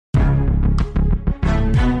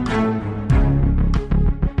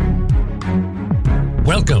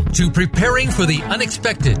to Preparing for the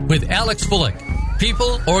Unexpected with Alex Fullick.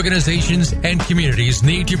 People, organizations, and communities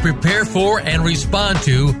need to prepare for and respond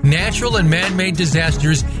to natural and man-made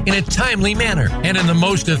disasters in a timely manner and in the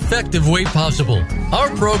most effective way possible.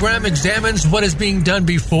 Our program examines what is being done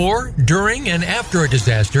before, during, and after a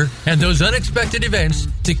disaster and those unexpected events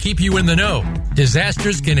to keep you in the know.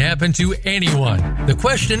 Disasters can happen to anyone. The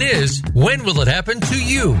question is, when will it happen to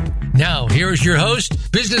you? Now, here is your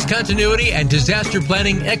host, business continuity and disaster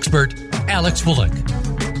planning expert, Alex Fullick.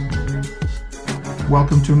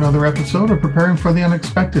 Welcome to another episode of Preparing for the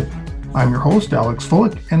Unexpected. I'm your host, Alex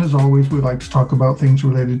Fullick, and as always, we like to talk about things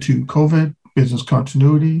related to COVID, business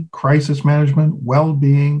continuity, crisis management,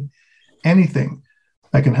 well-being, anything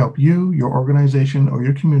that can help you, your organization, or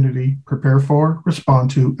your community prepare for, respond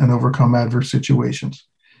to, and overcome adverse situations.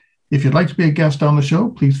 If you'd like to be a guest on the show,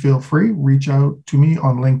 please feel free. Reach out to me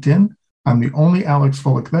on LinkedIn. I'm the only Alex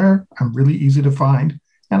Fullick there. I'm really easy to find,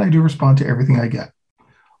 and I do respond to everything I get.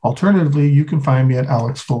 Alternatively, you can find me at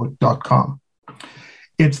alexfullick.com.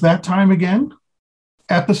 It's that time again.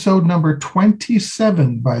 Episode number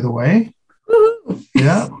 27, by the way. Woo-hoo.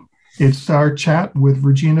 Yeah, it's our chat with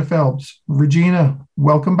Regina Phelps. Regina,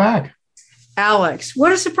 welcome back. Alex,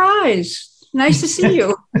 what a surprise. Nice to see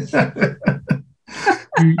you.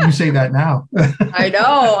 You say that now. I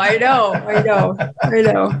know.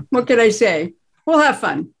 What can I say? We'll have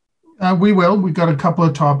fun. We will. We've got a couple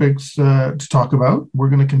of topics to talk about. We're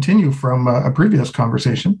going to continue from a previous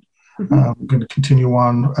conversation. We're going to continue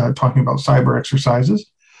on talking about cyber exercises.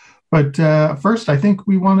 But first, I think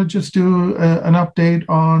we want to just do an update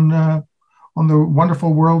on the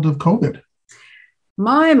wonderful world of COVID.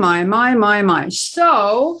 My.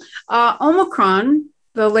 So Omicron,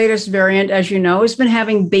 the latest variant, as you know, has been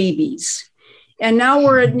having babies. And now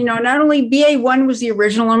we're at, not only BA1 was the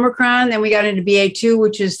original Omicron, then we got into BA2,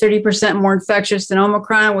 which is 30% more infectious than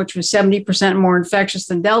Omicron, which was 70% more infectious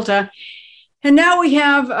than Delta. And now we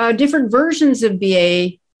have different versions of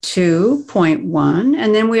BA2.1.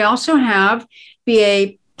 And then we also have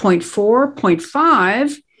BA.4,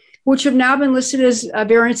 0.5, which have now been listed as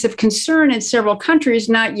variants of concern in several countries,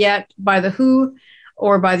 not yet by the WHO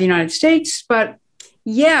or by the United States, but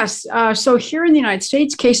yes. So here in the United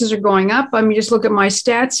States, cases are going up. I mean, just look at my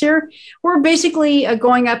stats here. We're basically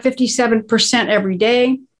going up 57% every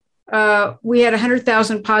day. We had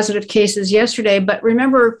 100,000 positive cases yesterday. But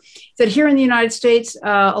remember that here in the United States,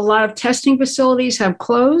 a lot of testing facilities have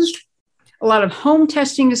closed. A lot of home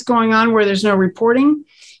testing is going on where there's no reporting.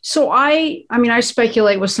 So I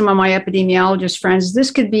speculate with some of my epidemiologist friends, this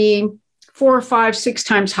could be 4, 5, 6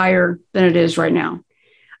 times higher than it is right now.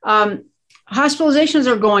 Hospitalizations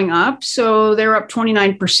are going up, so they're up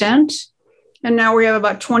 29%. And now we have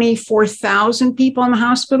about 24,000 people in the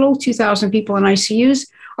hospital, 2,000 people in ICUs.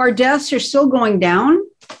 Our deaths are still going down,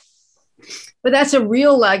 but that's a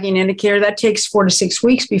real lagging indicator. That takes 4 to 6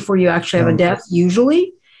 weeks before you actually have a death,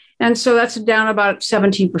 usually. And so that's down about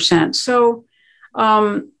 17%. So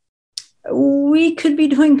we could be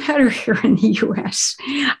doing better here in the U.S.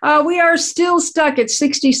 We are still stuck at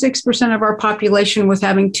 66% of our population with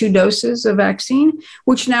having 2 doses of vaccine,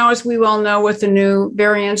 which now, as we well know with the new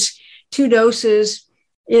variants, 2 doses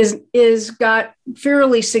is got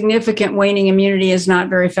fairly significant waning immunity, is not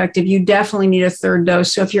very effective. You definitely need a 3rd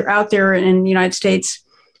dose. So if you're out there in the United States,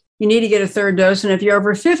 you need to get a 3rd dose. And if you're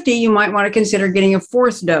over 50, you might want to consider getting a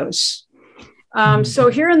 4th dose. So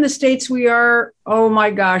here in the States, we are, oh my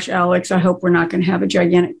gosh, Alex, I hope we're not going to have we're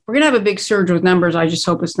going to have a big surge with numbers. I just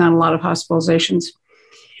hope it's not a lot of hospitalizations.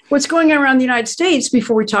 What's going on around the United States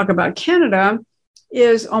before we talk about Canada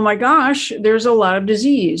is, oh my gosh, there's a lot of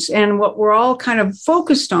disease. And what we're all kind of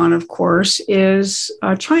focused on, of course, is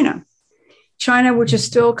China. China, which is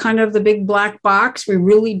still kind of the big black box. We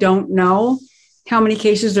really don't know how many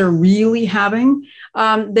cases they're really having.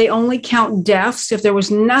 They only count deaths if there was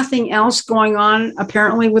nothing else going on,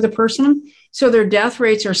 apparently, with a person. So their death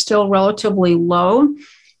rates are still relatively low.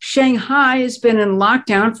 Shanghai has been in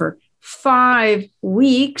lockdown for 5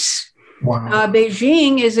 weeks. Wow.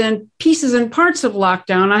 Beijing is in pieces and parts of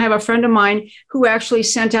lockdown. I have a friend of mine who actually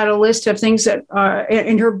sent out a list of things that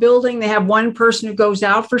in her building, they have one person who goes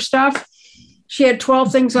out for stuff. She had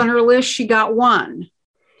 12 things on her list. She got 1.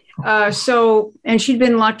 And she'd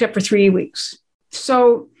been locked up for 3 weeks.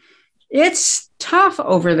 So it's tough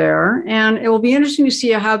over there, and it will be interesting to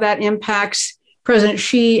see how that impacts President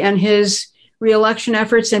Xi and his re-election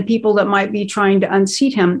efforts and people that might be trying to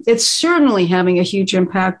unseat him. It's certainly having a huge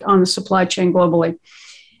impact on the supply chain globally.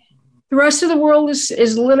 The rest of the world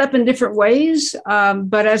is lit up in different ways.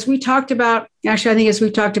 But as we talked about, actually, I think as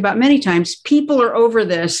we've talked about many times, people are over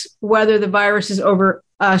this, whether the virus is over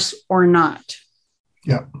us or not.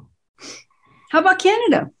 Yeah. How about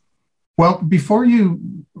Canada? Well, before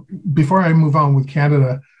I move on with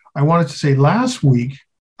Canada, I wanted to say last week,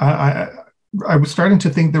 I was starting to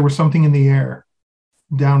think there was something in the air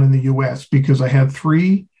down in the US because I had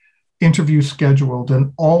 3 interviews scheduled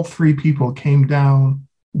and all 3 people came down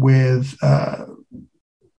with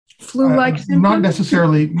Flu-like symptoms? Not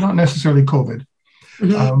necessarily COVID,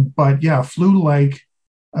 but yeah, flu-like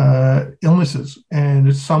illnesses.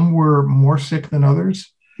 And some were more sick than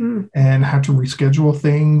others and had to reschedule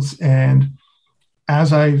things. And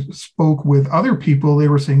as I spoke with other people, they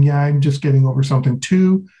were saying, yeah, I'm just getting over something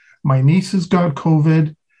too. My niece has got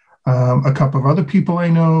COVID. A couple of other people I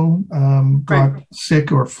know got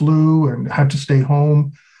sick or flu and had to stay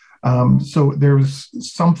home. So there's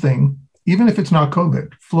something, even if it's not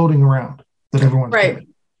COVID, floating around that everyone's getting.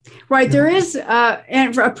 Right. There is,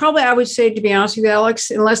 and probably I would say, to be honest with you, Alex,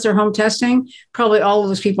 unless they're home testing, probably all of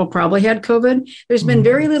those people probably had COVID. There's been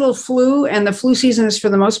very little flu, and the flu season is for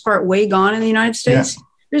the most part way gone in the United States. Yeah.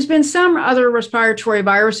 There's been some other respiratory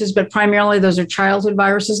viruses, but primarily those are childhood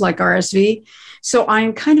viruses like RSV. So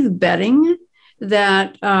I'm kind of betting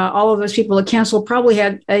that all of those people that canceled probably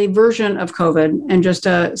had a version of COVID and just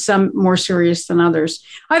some more serious than others.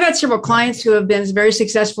 I've had several clients who have been very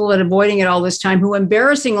successful at avoiding it all this time, who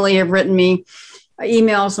embarrassingly have written me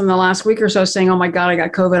emails in the last week or so saying, oh my God, I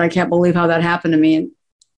got COVID. I can't believe how that happened to me. And,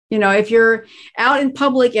 if you're out in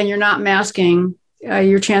public and you're not masking,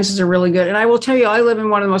 your chances are really good. And I will tell you, I live in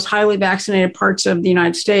one of the most highly vaccinated parts of the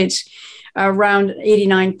United States, around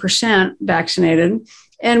 89% vaccinated.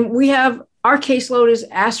 And our caseload is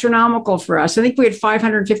astronomical for us. I think we had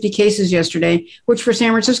 550 cases yesterday, which for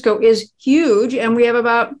San Francisco is huge. And we have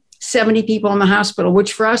about 70 people in the hospital,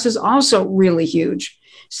 which for us is also really huge.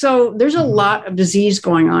 So there's a lot of disease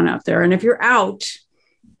going on out there. And if you're out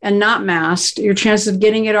and not masked, your chances of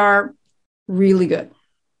getting it are really good.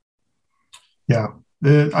 Yeah.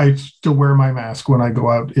 I still wear my mask when I go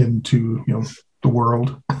out into, the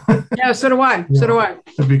world. Yeah, so do I. So do I.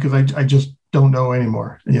 Because I just don't know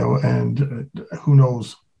anymore, and who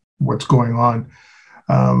knows what's going on.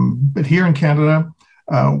 But here in Canada,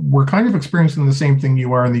 we're kind of experiencing the same thing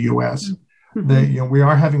you are in the US. That, we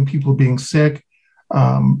are having people being sick,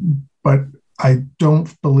 but I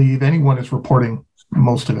don't believe anyone is reporting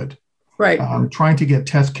most of it. Right. Trying to get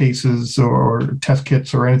test cases or test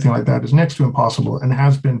kits or anything like that is next to impossible and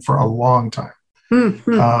has been for a long time.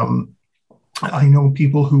 I know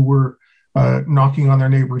people who were knocking on their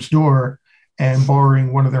neighbor's door and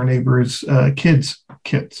borrowing one of their neighbor's kids'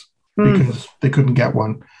 kits because they couldn't get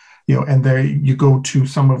one. And you go to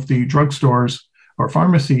some of the drugstores or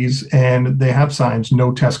pharmacies and they have signs,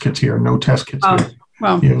 no test kits here, no test kits here.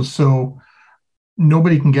 Wow. So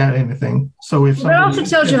nobody can get anything. So if it also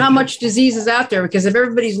tells you how much disease is out there, because if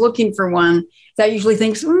everybody's looking for one, that usually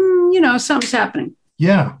thinks, something's happening.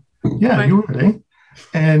 Yeah. Right. You would, eh?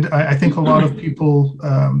 And I think a lot of people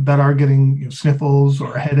that are getting sniffles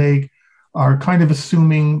or a headache are kind of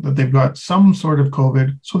assuming that they've got some sort of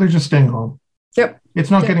COVID, so they're just staying home. Yep. It's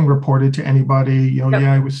not getting reported to anybody.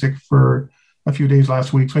 Yeah, I was sick for a few days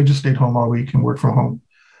last week, so I just stayed home all week and worked from home.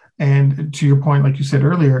 And to your point, like you said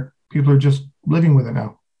earlier, people are just living with it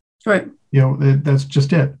now. Right. That's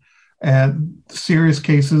just it. And serious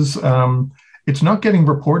cases, it's not getting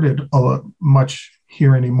reported much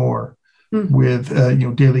here anymore. With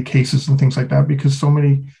daily cases and things like that, because so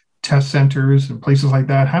many test centers and places like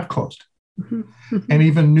that have closed. And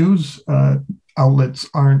even news outlets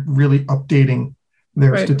aren't really updating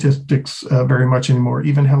their statistics very much anymore.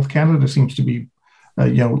 Even Health Canada seems to be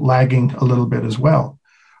lagging a little bit as well.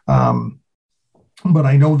 But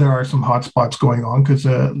I know there are some hot spots going on, because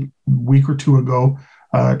a week or two ago,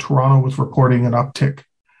 Toronto was reporting an uptick.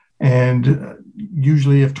 And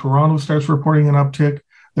usually if Toronto starts reporting an uptick,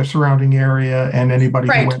 the surrounding area and anybody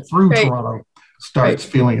who went through Toronto starts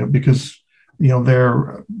feeling it, because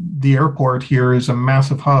the airport here is a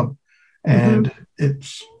massive hub, and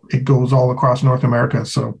it goes all across North America.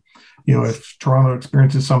 So if Toronto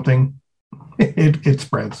experiences something, it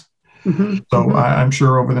spreads. So I'm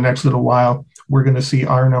sure over the next little while we're going to see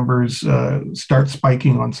our numbers start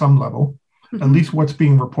spiking on some level, at least what's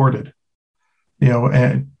being reported.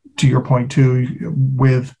 And to your point too,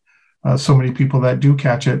 with so many people that do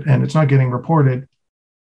catch it and it's not getting reported,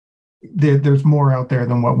 there's more out there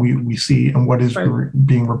than what we see and what is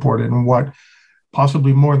being reported, and what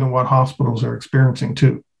possibly more than what hospitals are experiencing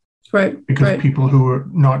too. Right. Because people who are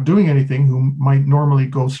not doing anything, who might normally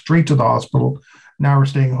go straight to the hospital, now are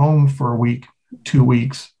staying home for a week, 2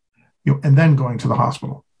 weeks, and then going to the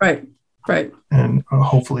hospital. Right. And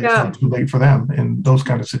hopefully it's not too late for them in those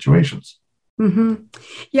kind of situations. Mm-hmm.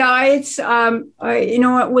 Yeah, it's you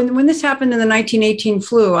know what, when this happened in the 1918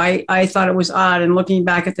 flu, I thought it was odd. And looking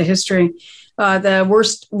back at the history, the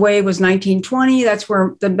worst wave was 1920. That's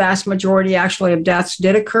where the vast majority actually of deaths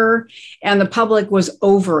did occur, and the public was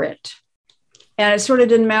over it. And it sort of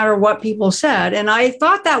didn't matter what people said. And I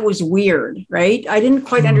thought that was weird, right? I didn't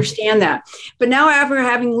quite understand that. But now, after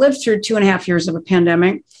having lived through 2.5 years of a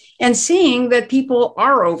pandemic and seeing that people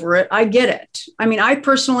are over it, I get it. I mean, I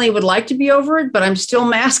personally would like to be over it, but I'm still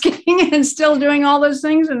masking and still doing all those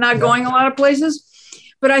things and not going a lot of places.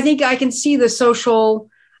 But I think I can see the social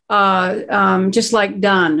just like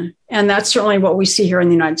done. And that's certainly what we see here in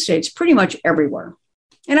the United States, pretty much everywhere.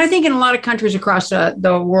 And I think in a lot of countries across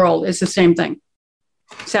the world, it's the same thing,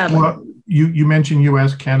 sadly. Well, you mentioned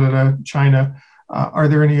U.S., Canada, China. Are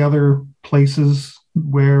there any other places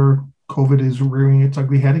where COVID is rearing its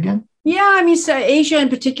ugly head again? Yeah, I mean, so Asia in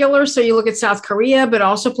particular. So you look at South Korea, but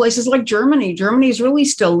also places like Germany. Germany is really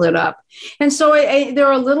still lit up. And so there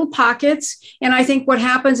are little pockets. And I think what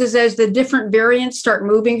happens is as the different variants start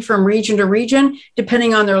moving from region to region,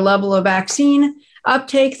 depending on their level of vaccine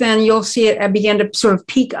uptake, then you'll see it begin to sort of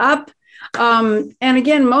peak up. And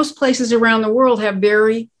again, most places around the world have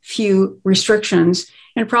very few restrictions.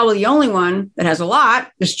 And probably the only one that has a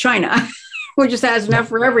lot is China, which just has enough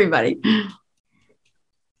for everybody.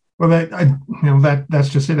 Well, that's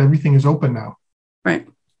just it. Everything is open now. Right.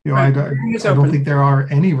 I don't think there are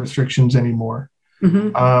any restrictions anymore.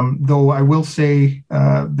 Mm-hmm. Though I will say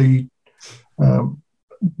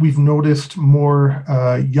we've noticed more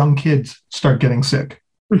young kids start getting sick.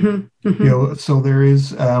 Mm-hmm. Mm-hmm. So there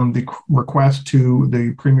is the request to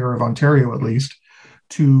the Premier of Ontario, at least,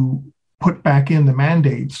 to put back in the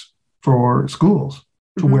mandates for schools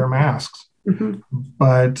to wear masks. Mm-hmm.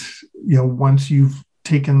 But once you've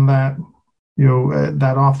taken that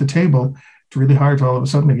that off the table, it's really hard to all of a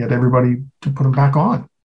sudden to get everybody to put them back on.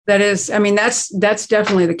 That is, I mean, that's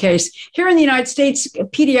definitely the case. Here in the United States,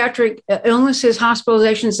 pediatric illnesses,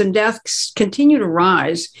 hospitalizations, and deaths continue to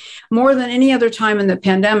rise more than any other time in the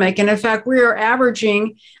pandemic. And in fact, we are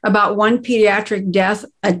averaging about one pediatric death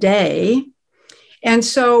a day. And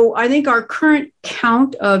so I think our current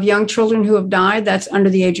count of young children who have died, that's under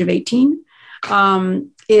the age of 18,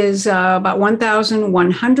 is about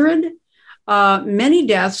 1,100. Many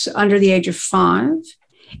deaths under the age of 5.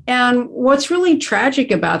 And what's really tragic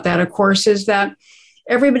about that, of course, is that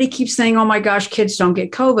everybody keeps saying, oh my gosh, kids don't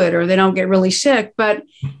get COVID or they don't get really sick. But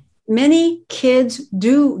many kids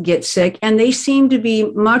do get sick, and they seem to be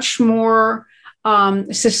much more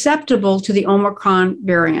susceptible to the Omicron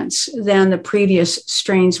variants than the previous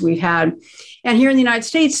strains we've had. And here in the United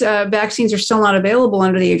States, vaccines are still not available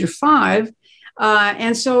under the age of 5.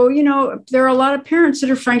 And so, there are a lot of parents that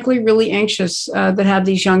are frankly really anxious that have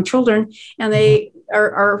these young children, and they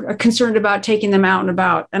are concerned about taking them out and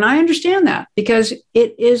about. And I understand that because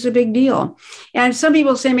it is a big deal. And some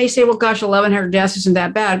people may say, well, gosh, 1,100 deaths isn't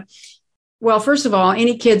that bad. Well, first of all,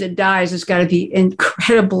 any kid that dies has got to be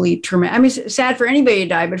incredibly traumatic. I mean, it's sad for anybody to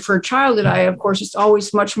die, but for a child to die, of course, it's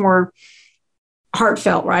always much more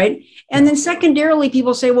heartfelt, right? And then secondarily,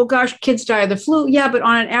 people say, well, gosh, kids die of the flu. Yeah, but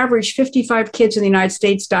on an average, 55 kids in the United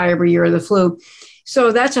States die every year of the flu.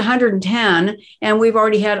 So that's 110. And we've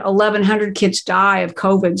already had 1,100 kids die of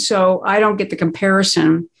COVID. So I don't get the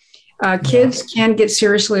comparison. Kids can get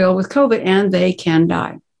seriously ill with COVID and they can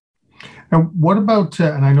die. Now, what about,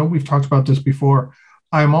 and I know we've talked about this before,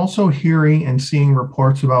 I'm also hearing and seeing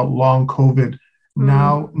reports about long COVID.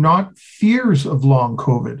 Now, not fears of long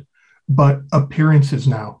COVID, but appearances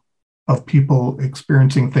now of people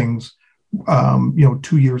experiencing things, 2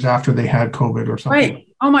 years after they had COVID or something. Right.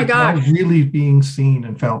 Oh my gosh. Really being seen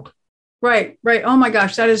and felt. Right. Oh my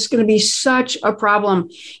gosh. That is going to be such a problem.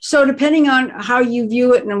 So depending on how you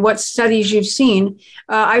view it and what studies you've seen,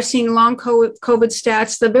 I've seen long COVID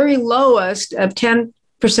stats, the very lowest of 10%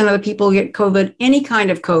 of the people who get COVID, any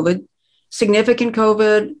kind of COVID, significant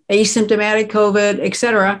COVID, asymptomatic COVID, et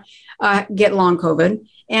cetera, get long COVID.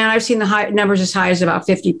 And I've seen the high numbers as high as about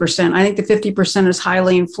 50%. I think the 50% is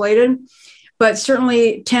highly inflated, but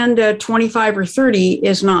certainly 10 to 25 or 30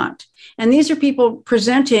 is not. And these are people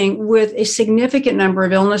presenting with a significant number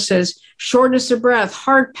of illnesses, shortness of breath,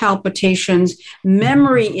 heart palpitations,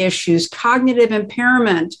 memory issues, cognitive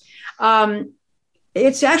impairment.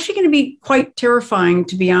 It's actually going to be quite terrifying,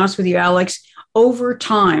 to be honest with you, Alex, over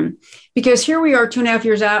time. Because here we are 2.5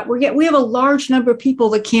 years out, we have a large number of people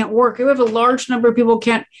that can't work. We have a large number of people who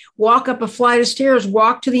can't walk up a flight of stairs,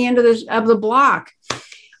 walk to the end of the block.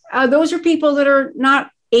 Those are people that are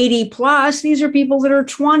not 80 plus. These are people that are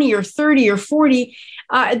 20 or 30 or 40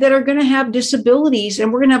 that are going to have disabilities.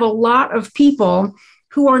 And we're going to have a lot of people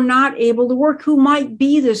who are not able to work, who might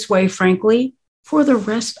be this way, frankly, for the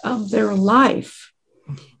rest of their life.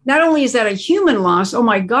 Not only is that a human loss, oh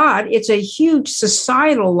my God, it's a huge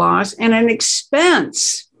societal loss and an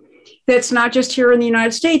expense that's not just here in the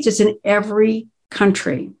United States, it's in every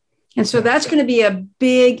country. And so that's going to be a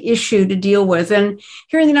big issue to deal with. And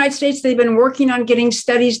here in the United States, they've been working on getting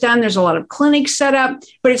studies done. There's a lot of clinics set up,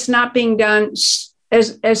 but it's not being done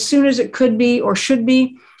as soon as it could be or should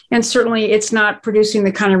be. And certainly it's not producing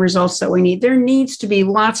the kind of results that we need. There needs to be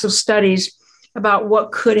lots of studies about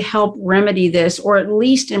what could help remedy this, or at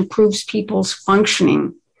least improves people's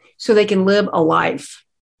functioning so they can live a life.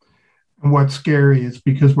 And what's scary is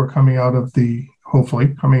because we're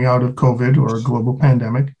hopefully coming out of COVID or a global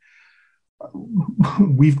pandemic,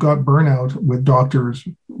 we've got burnout with doctors,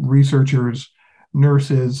 researchers,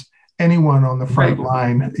 nurses, anyone on the front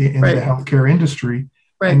line in the healthcare industry.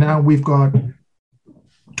 Right. And now we've got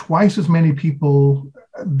twice as many people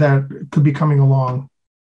that could be coming along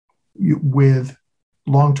with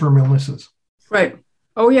long-term illnesses. Right.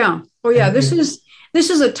 Oh yeah. This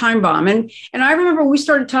is a time bomb. And I remember we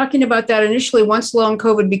started talking about that initially once long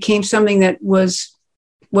COVID became something that was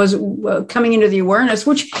coming into the awareness,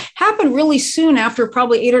 which happened really soon after,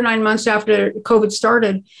 probably 8 or 9 months after COVID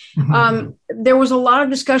started. Mm-hmm. There was a lot of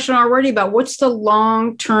discussion already about what's the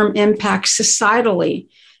long-term impact societally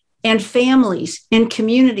and families and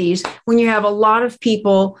communities when you have a lot of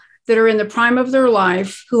people that are in the prime of their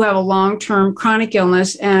life who have a long-term chronic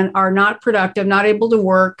illness and are not productive, not able to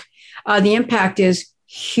work. The impact is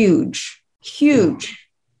huge. It's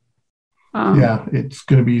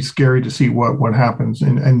going to be scary to see what happens.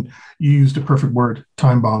 And you used a perfect word,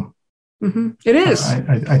 time bomb. Mm-hmm. It is.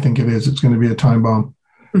 I think it is. It's going to be a time bomb,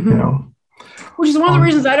 mm-hmm. Which is one of the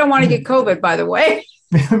reasons I don't want to get COVID, by the way.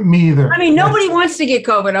 Me either. I mean, nobody wants to get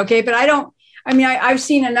COVID, okay? But I've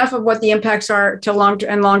seen enough of what the impacts are to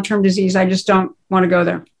long-term disease. I just don't want to go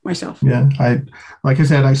there myself. Yeah. Like I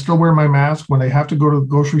said, I still wear my mask. When I have to go to the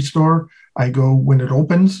grocery store, I go when it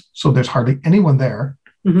opens. So there's hardly anyone there,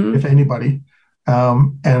 mm-hmm. if anybody.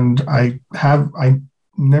 And I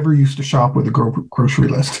never used to shop with a grocery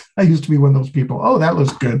list. I used to be one of those people. Oh, that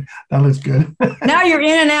looks good. Now you're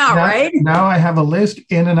in and out, right? Now I have a list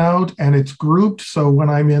in and out, and it's grouped. So when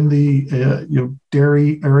I'm in the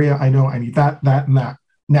dairy area, I know I need that, and that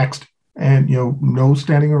next. And no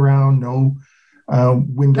standing around, no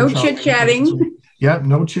window. No chit chatting. Yeah,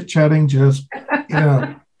 no chit chatting. Just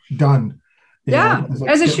done.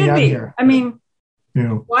 As it should be. I mean,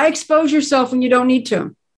 why expose yourself when you don't need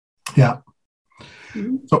to? Yeah.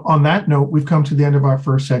 Mm-hmm. So on that note, we've come to the end of our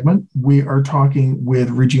first segment. We are talking with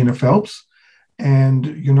Regina Phelps, and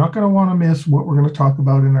you're not going to want to miss what we're going to talk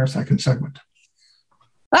about in our second segment.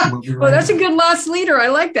 Well, that's a good lost leader. I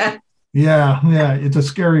like that. Yeah, it's a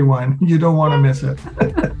scary one. You don't want to miss it.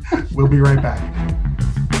 We'll be right back.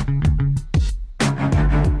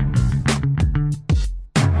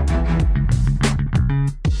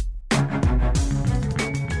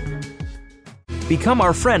 Become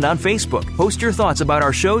our friend on Facebook. Post your thoughts about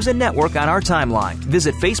our shows and network on our timeline.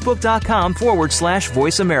 Visit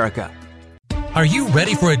Facebook.com/Voice America. Are you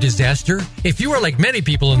ready for a disaster? If you are like many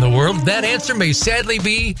people in the world, that answer may sadly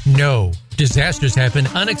be no. Disasters happen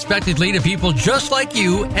unexpectedly to people just like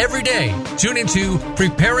you every day. Tune into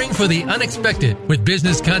Preparing for the Unexpected with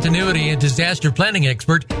business continuity and disaster planning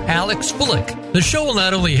expert Alex Fullick. The show will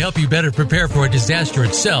not only help you better prepare for a disaster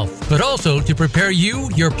itself, but also to prepare you,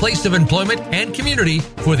 your place of employment, and community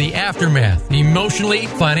for the aftermath, emotionally,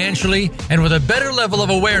 financially, and with a better level of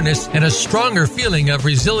awareness and a stronger feeling of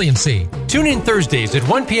resiliency. Tune in Thursdays at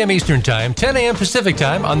 1 p.m. Eastern Time, 10 a.m. Pacific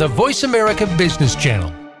Time on the Voice America Business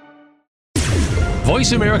Channel.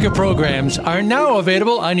 Voice America programs are now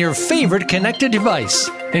available on your favorite connected device,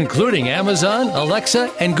 including Amazon, Alexa,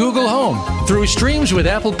 and Google Home. Through streams with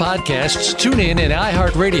Apple Podcasts, TuneIn, and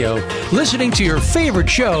iHeartRadio, listening to your favorite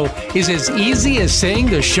show is as easy as saying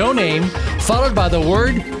the show name followed by the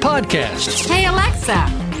word podcast. Hey, Alexa,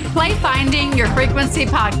 play Finding Your Frequency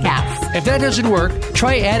podcast. If that doesn't work,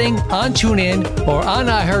 try adding on TuneIn or on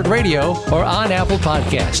iHeartRadio or on Apple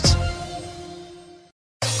Podcasts.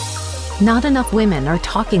 Not enough women are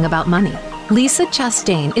talking about money. Lisa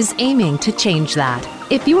Chastain is aiming to change that.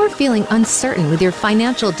 If you are feeling uncertain with your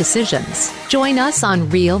financial decisions, join us on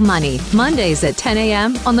Real Money, Mondays at 10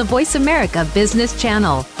 a.m. on the Voice America Business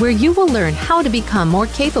Channel, where you will learn how to become more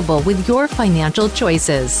capable with your financial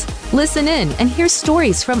choices. Listen in and hear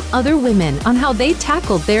stories from other women on how they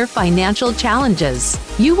tackled their financial challenges.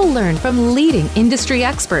 You will learn from leading industry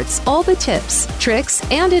experts all the tips, tricks,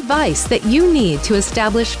 and advice that you need to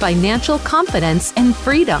establish financial confidence and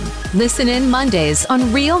freedom. Listen in Mondays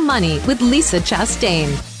on Real Money with Lisa Chastain.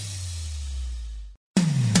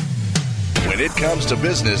 When it comes to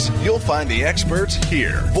business, you'll find the experts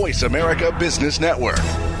here. Voice America Business Network.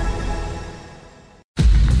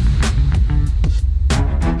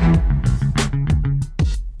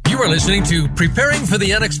 You are listening to Preparing for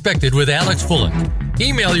the Unexpected with Alex Fullick.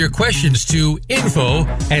 Email your questions to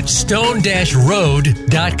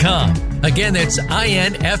info@stone-road.com. Again, that's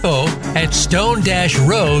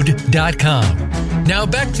info@stone-road.com. Now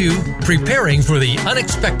back to Preparing for the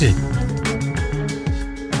Unexpected.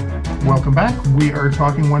 Welcome back. We are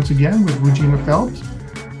talking once again with Regina Phelps.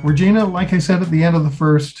 Regina, like I said at the end of the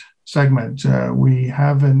first segment, we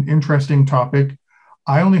have an interesting topic.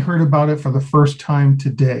 I only heard about it for the first time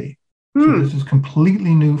today. So this is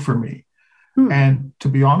completely new for me. And to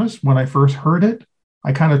be honest, when I first heard it,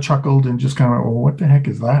 I kind of chuckled and just kind of, well, what the heck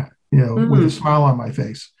is that? With a smile on my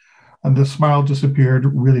face. And the smile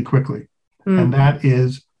disappeared really quickly. And that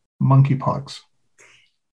is monkeypox.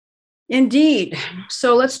 Indeed.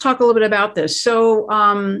 So let's talk a little bit about this. So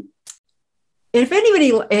if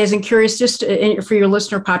anybody isn't curious, just for your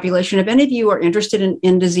listener population, if any of you are interested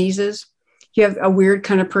in diseases, you have a weird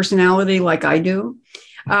kind of personality like I do,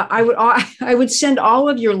 I would send all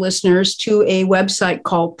of your listeners to a website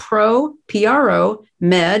called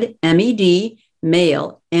ProMed, M-E-D,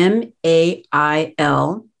 Mail, MAIL.org.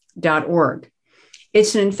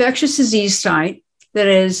 It's an infectious disease site that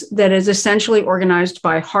is essentially organized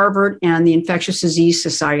by Harvard and the Infectious Disease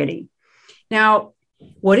Society. Now,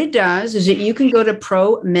 what it does is that you can go to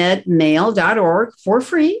promedmail.org for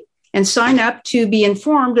free and sign up to be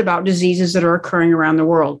informed about diseases that are occurring around the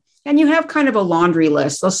world. And you have kind of a laundry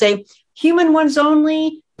list. They'll say human ones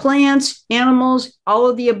only, plants, animals, all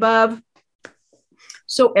of the above.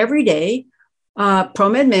 So every day,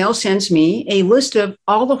 ProMed Mail sends me a list of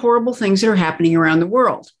all the horrible things that are happening around the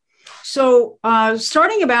world. So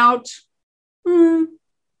starting about a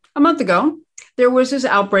month ago, there was this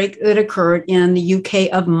outbreak that occurred in the UK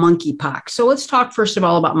of monkeypox. So let's talk first of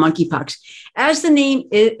all about monkeypox. As the name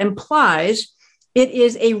implies, it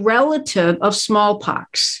is a relative of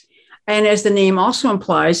smallpox. And as the name also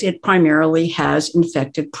implies, it primarily has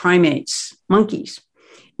infected primates, monkeys.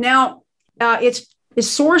 Now, its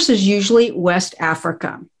source is usually West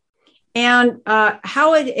Africa. And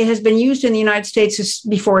how it has been used in the United States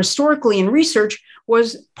before historically in research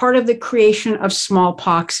was part of the creation of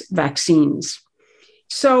smallpox vaccines.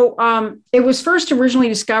 So it was first originally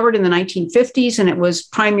discovered in the 1950s, and it was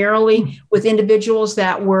primarily with individuals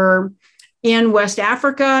that were in West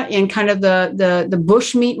Africa, in kind of the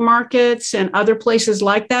bush meat markets and other places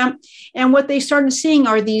like that. And what they started seeing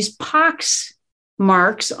are these pox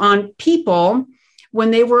marks on people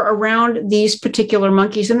when they were around these particular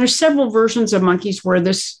monkeys. And there's several versions of monkeys where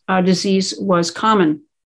this disease was common.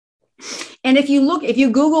 And if your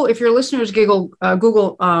listeners Google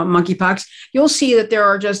monkeypox, you'll see that there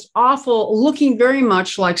are just awful, looking very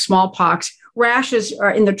much like smallpox, rashes are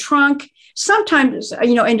in the trunk, sometimes,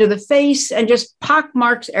 into the face, and just pock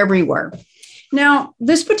marks everywhere. Now,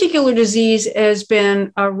 this particular disease has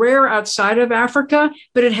been rare outside of Africa,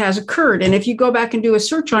 but it has occurred. And if you go back and do a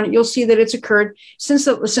search on it, you'll see that it's occurred since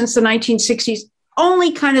the 1960s,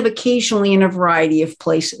 only kind of occasionally in a variety of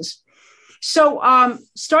places. So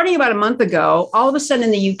starting about a month ago, all of a sudden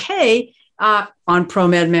in the UK, on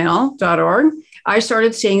promedmail.org, I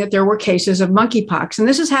started seeing that there were cases of monkeypox. And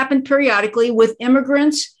this has happened periodically with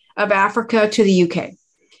immigrants of Africa to the UK.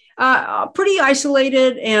 Pretty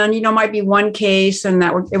isolated, and, might be one case, and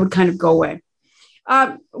it would kind of go away.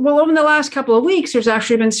 Well, over the last couple of weeks, there's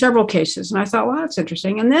actually been several cases. And I thought, well, that's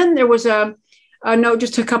interesting. And then there was a note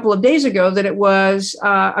just a couple of days ago that it was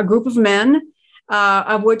a group of men,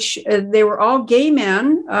 of which they were all gay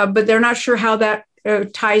men, but they're not sure how that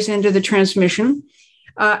ties into the transmission.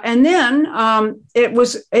 And then it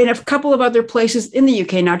was in a couple of other places in the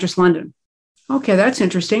UK, not just London. Okay, that's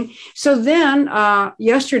interesting. So then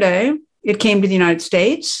yesterday, it came to the United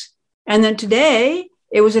States. And then today,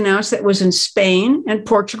 it was announced that it was in Spain and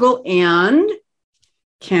Portugal and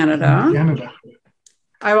Canada.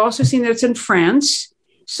 I've also seen that it's in France.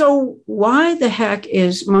 So why the heck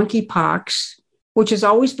is monkeypox, which has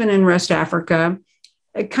always been in West Africa,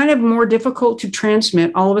 kind of more difficult to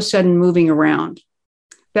transmit, all of a sudden moving around?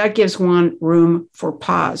 That gives one room for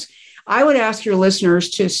pause. I would ask your listeners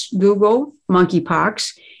to Google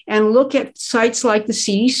monkeypox and look at sites like the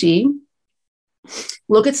CDC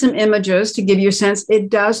Look at some images to give you a sense. It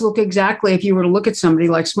does look exactly, if you were to look at somebody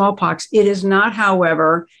like smallpox. It is not,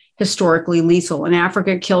 however, historically lethal. In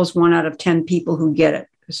Africa, it kills 1 out of 10 people who get it,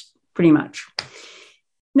 pretty much.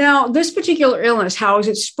 Now, this particular illness, how is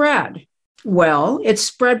it spread? Well, it's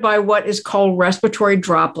spread by what is called respiratory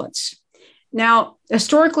droplets. Now,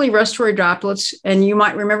 historically, respiratory droplets, and you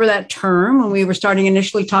might remember that term when we were starting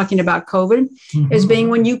initially talking about COVID, as being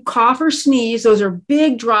when you cough or sneeze, those are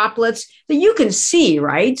big droplets that you can see,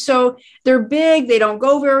 right? So they're big, they don't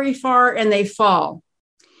go very far, and they fall.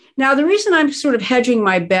 Now, the reason I'm sort of hedging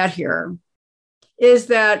my bet here is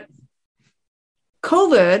that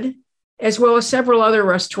COVID, as well as several other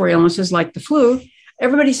respiratory illnesses like the flu,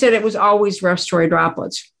 everybody said it was always respiratory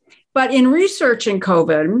droplets. But in researching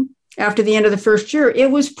COVID, after the end of the first year, it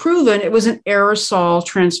was proven it was an aerosol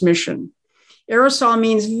transmission. Aerosol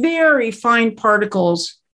means very fine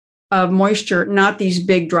particles of moisture, not these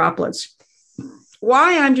big droplets.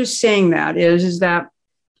 Why I'm just saying that is that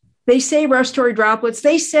they say respiratory droplets.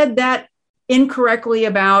 They said that incorrectly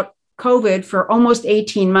about COVID for almost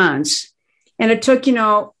 18 months. And it took,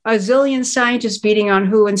 a zillion scientists beating on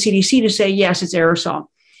WHO and CDC to say, yes, it's aerosol.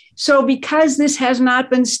 So because this has not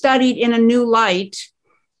been studied in a new light,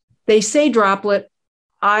 they say droplet.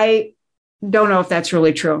 I don't know if that's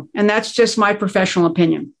really true. And that's just my professional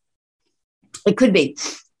opinion. It could be,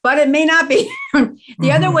 but it may not be.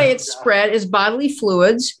 The other way it's spread is bodily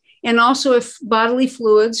fluids. And also if bodily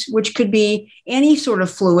fluids, which could be any sort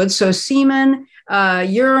of fluid, so semen,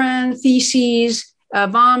 urine, feces,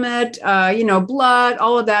 vomit, blood,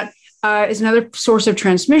 all of that is another source of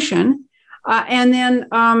transmission. And then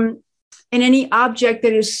in any object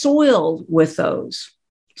that is soiled with those.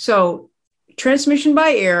 So transmission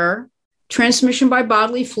by air, transmission by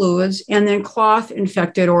bodily fluids, and then cloth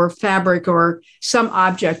infected or fabric or some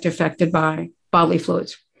object affected by bodily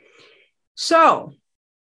fluids. So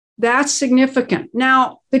that's significant.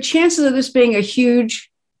 Now, the chances of this being a huge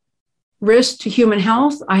risk to human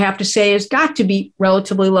health, I have to say, has got to be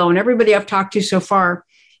relatively low. And everybody I've talked to so far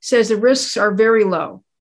says the risks are very low.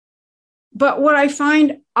 But what I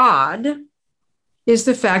find odd is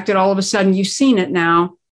the fact that all of a sudden you've seen it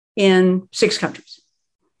now in 6 countries.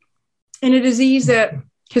 In a disease that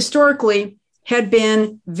historically had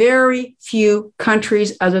been very few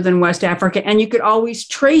countries other than West Africa. And you could always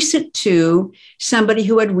trace it to somebody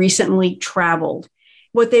who had recently traveled.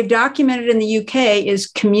 What they've documented in the UK is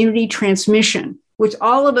community transmission, which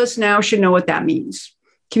all of us now should know what that means.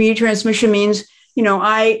 Community transmission means,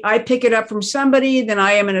 I pick it up from somebody, then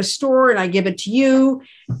I am in a store and I give it to you,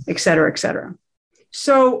 et cetera, et cetera.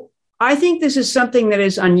 So I think this is something that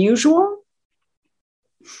is unusual.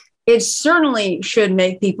 It certainly should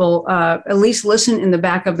make people at least listen in the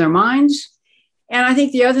back of their minds. And I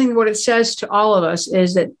think the other thing, what it says to all of us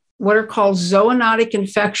is that what are called zoonotic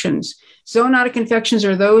infections. Zoonotic infections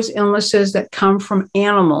are those illnesses that come from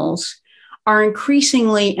animals are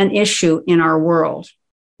increasingly an issue in our world.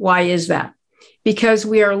 Why is that? Because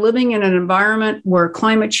we are living in an environment where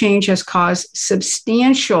climate change has caused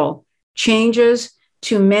substantial changes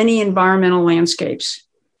to many environmental landscapes,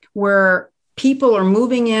 where people are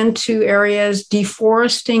moving into areas,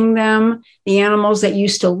 deforesting them. The animals that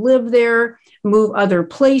used to live there move other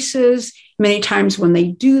places. Many times when they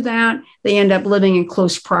do that, they end up living in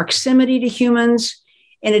close proximity to humans.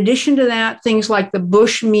 In addition to that, things like the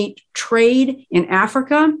bush meat trade in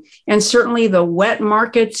Africa, and certainly the wet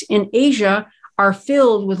markets in Asia are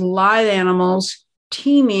filled with live animals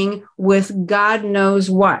teeming with God knows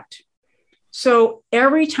what. So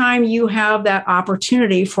every time you have that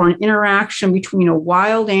opportunity for an interaction between a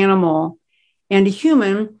wild animal and a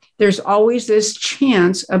human, there's always this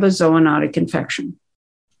chance of a zoonotic infection.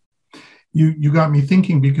 You got me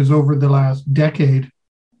thinking, because over the last decade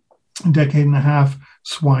and a half,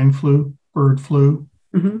 swine flu, bird flu,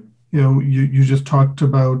 you just talked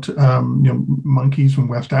about monkeys from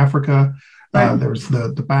West Africa. Right. There's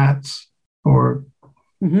the bats, or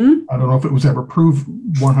I don't know if it was ever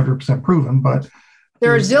 100% proven, but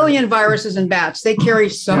there are a zillion viruses in bats. They carry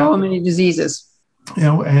so many diseases.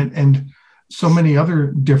 And so many other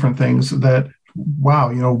different things that,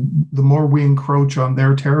 the more we encroach on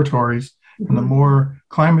their territories and the more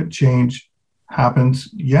climate change happens,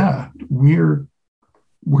 we're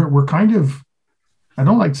kind of, I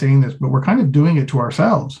don't like saying this, but we're kind of doing it to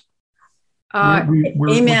ourselves. Amen. We're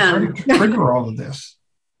trying to trigger all of this.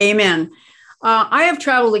 Amen. I have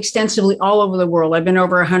traveled extensively all over the world. I've been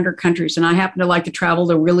over 100 countries, and I happen to like to travel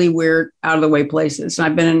to really weird, out-of-the-way places.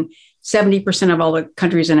 I've been in 70% of all the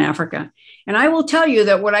countries in Africa. And I will tell you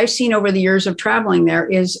that what I've seen over the years of traveling there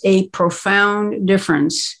is a profound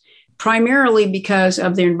difference primarily because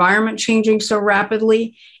of the environment changing so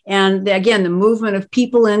rapidly. And again, the movement of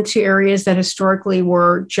people into areas that historically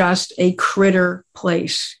were just a critter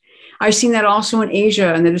place. I've seen that also in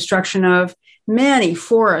Asia and the destruction of many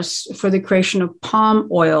forests for the creation of palm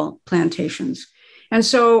oil plantations. And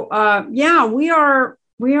so, we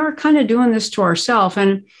are kind of doing this to ourselves.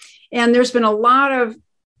 And there's been a lot of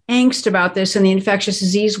angst about this in the infectious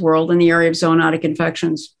disease world in the area of zoonotic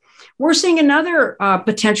infections. We're seeing another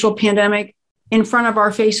potential pandemic in front of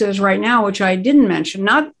our faces right now, which I didn't mention,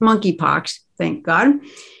 not monkeypox, thank God,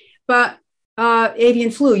 but avian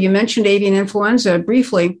flu. You mentioned avian influenza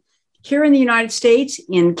briefly. Here in the United States,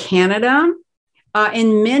 in Canada,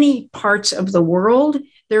 in many parts of the world,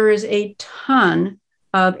 there is a ton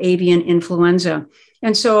of avian influenza.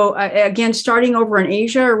 And so, again, starting over in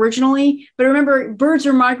Asia originally, but remember,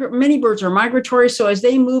 many birds are migratory. So as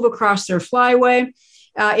they move across their flyway,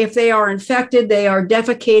 if they are infected, they are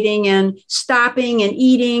defecating and stopping and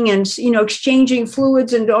eating and, exchanging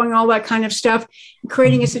fluids and doing all that kind of stuff,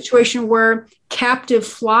 creating a situation where captive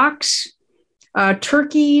flocks,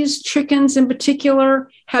 turkeys, chickens in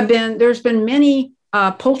particular, there's been many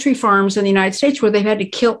poultry farms in the United States where they've had to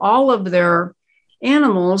kill all of their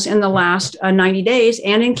animals in the last 90 days,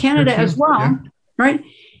 and in Canada as well, right?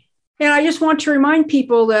 And I just want to remind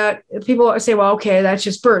people that people say, well, okay, that's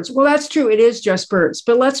just birds. Well, that's true. It is just birds.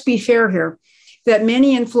 But let's be fair here, that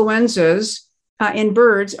many influenzas in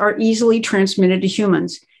birds are easily transmitted to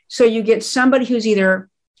humans. So you get somebody who's either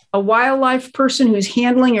a wildlife person who's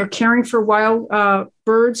handling or caring for wild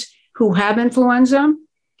birds who have influenza,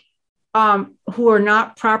 who are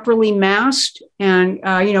not properly masked and,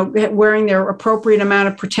 wearing their appropriate amount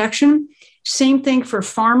of protection. Same thing for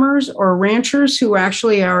farmers or ranchers who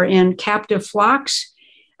actually are in captive flocks.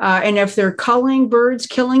 And if they're culling birds,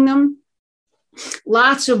 killing them,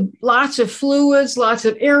 lots of fluids, lots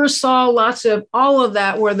of aerosol, lots of all of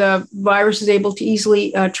that where the virus is able to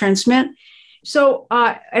easily transmit. So,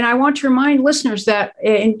 and I want to remind listeners that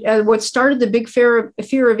what started the big fear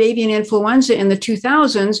of avian influenza in the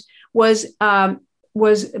 2000s was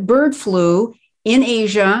bird flu in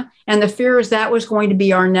Asia. And the fear is that was going to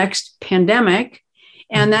be our next pandemic.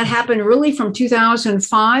 And that happened really from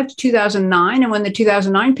 2005 to 2009. And when the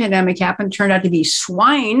 2009 pandemic happened, it turned out to be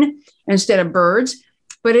swine instead of birds.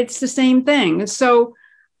 But it's the same thing. And so,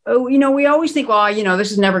 we always think, well,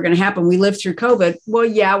 this is never going to happen. We lived through COVID. Well,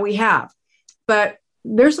 yeah, we have. But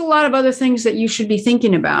there's a lot of other things that you should be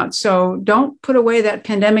thinking about. So don't put away that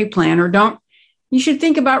pandemic plan, or you should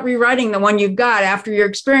think about rewriting the one you've got after your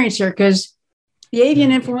experience here, because the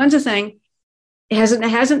avian influenza thing hasn't,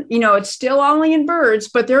 it's still only in birds,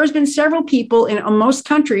 but there has been several people in most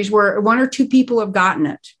countries where one or two people have gotten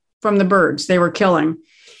it from the birds they were killing.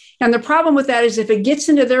 And the problem with that is if it gets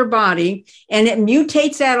into their body and it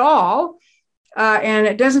mutates at all, and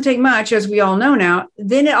it doesn't take much, as we all know now,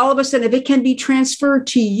 then all of a sudden, if it can be transferred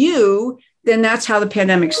to you, then that's how the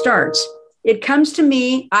pandemic starts. It comes to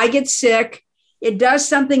me, I get sick, it does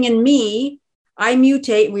something in me, I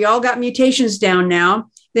mutate, we all got mutations down now,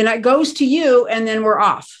 then it goes to you, and then we're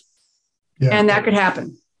off. Yeah. And that could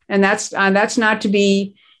happen. And that's not to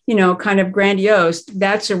be, kind of grandiose.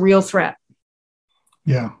 That's a real threat.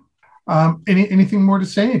 Yeah. Anything more to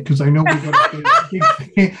say? Because I know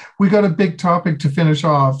we got a big topic to finish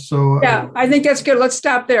off. So yeah, I think that's good. Let's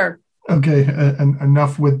stop there. Okay,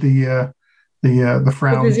 enough with the frowns.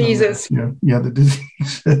 The diseases. The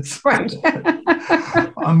diseases. Right.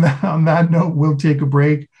 On that note, we'll take a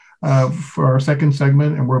break for our second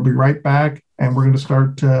segment, and we'll be right back. And we're going to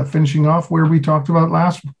start finishing off where we talked about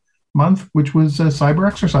last month, which was cyber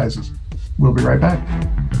exercises. We'll be right back.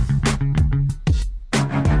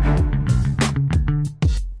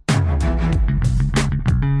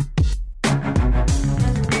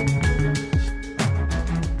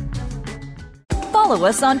 Follow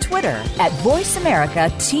us on Twitter at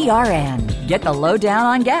VoiceAmericaTRN. Get the lowdown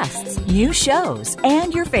on guests, new shows,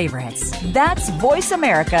 and your favorites. That's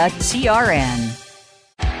VoiceAmericaTRN.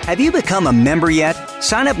 Have you become a member yet?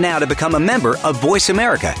 Sign up now to become a member of Voice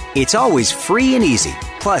America. It's always free and easy.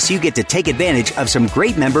 Plus, you get to take advantage of some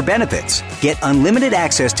great member benefits. Get unlimited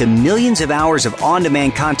access to millions of hours of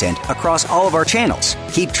on-demand content across all of our channels.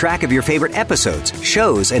 Keep track of your favorite episodes,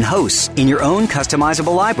 shows, and hosts in your own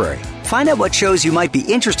customizable library. Find out what shows you might be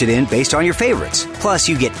interested in based on your favorites. Plus,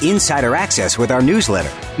 you get insider access with our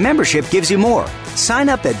newsletter. Membership gives you more. Sign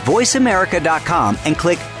up at voiceamerica.com and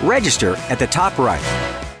click register at the top right.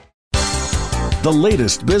 The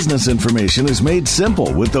latest business information is made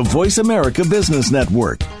simple with the Voice America Business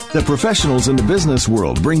Network. The professionals in the business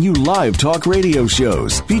world bring you live talk radio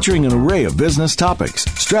shows featuring an array of business topics,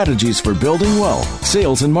 strategies for building wealth,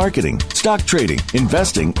 sales and marketing, stock trading,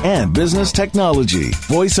 investing, and business technology.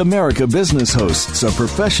 Voice America Business hosts are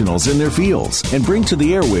professionals in their fields and bring to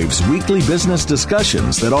the airwaves weekly business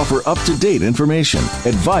discussions that offer up-to-date information,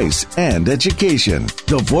 advice, and education.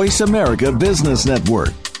 The Voice America Business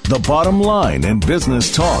Network, the bottom line in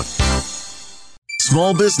business talk.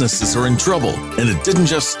 Small businesses are in trouble, and it didn't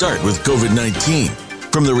just start with COVID-19.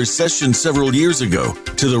 From the recession several years ago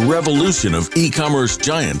to the revolution of e-commerce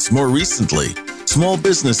giants more recently, small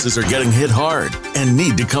businesses are getting hit hard and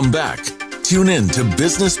need to come back. Tune in to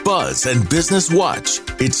Business Buzz and Business Watch.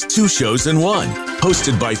 It's 2 shows in one,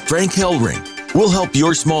 hosted by Frank Hellring. We'll help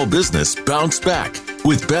your small business bounce back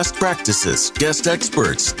with best practices, guest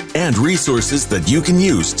experts, and resources that you can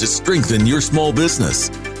use to strengthen your small business.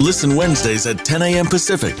 Listen Wednesdays at 10 a.m.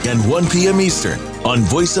 Pacific and 1 p.m. Eastern on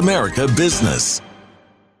Voice America Business.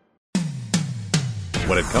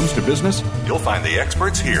 When it comes to business, you'll find the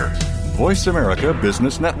experts here. Voice America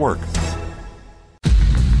Business Network.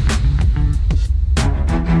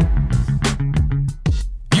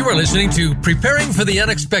 You are listening to Preparing for the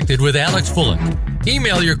Unexpected with Alex Fullick.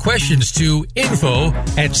 Email your questions to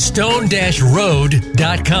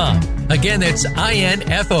info@stone-road.com. Again, that's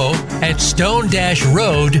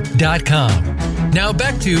info@stone-road.com. Now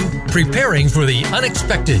back to Preparing for the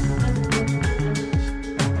Unexpected.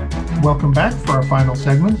 Welcome back for our final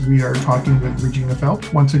segment. We are talking with Regina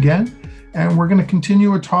Phelps once again, and we're going to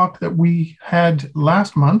continue a talk that we had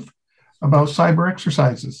last month about cyber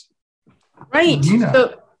exercises. Right. Regina.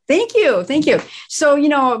 So, thank you. So,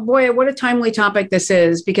 boy, what a timely topic this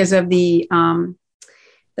is because of the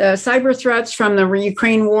cyber threats from the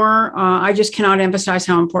Ukraine war. I just cannot emphasize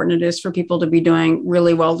how important it is for people to be doing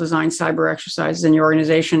really well-designed cyber exercises in your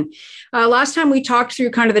organization. Last time we talked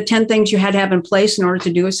through kind of the 10 things you had to have in place in order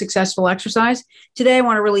to do a successful exercise. Today, I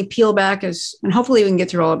want to really peel back and hopefully we can get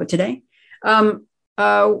through all of it today,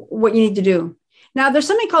 what you need to do. Now, there's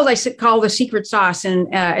something I call the secret sauce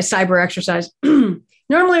in a cyber exercise.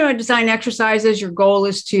 Normally, when I design exercises, your goal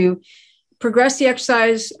is to progress the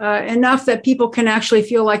exercise enough that people can actually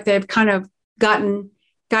feel like they've kind of gotten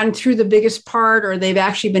through the biggest part, or they've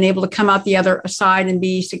actually been able to come out the other side and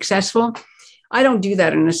be successful. I don't do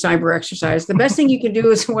that in a cyber exercise. The best thing you can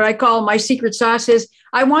do is what I call my secret sauce is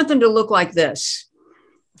I want them to look like this.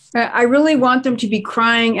 I really want them to be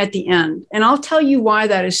crying at the end. And I'll tell you why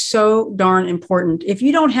that is so darn important. If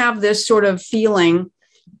you don't have this sort of feeling,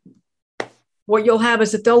 what you'll have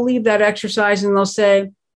is that they'll leave that exercise and they'll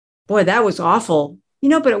say, boy, that was awful,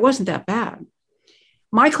 but it wasn't that bad.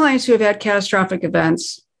 My clients who have had catastrophic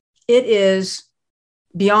events, it is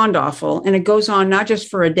beyond awful. And it goes on not just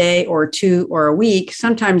for a day or 2 or a week,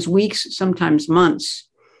 sometimes weeks, sometimes months.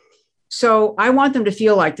 So I want them to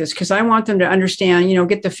feel like this because I want them to understand,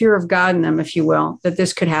 get the fear of God in them, if you will, that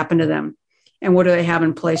this could happen to them. And what do they have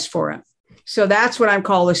in place for it? So that's what I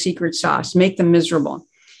call the secret sauce, make them miserable.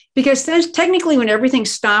 Because technically when everything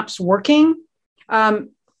stops working,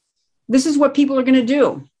 this is what people are going to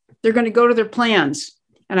do. They're going to go to their plans.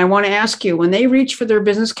 And I want to ask you, when they reach for their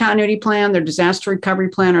business continuity plan, their disaster recovery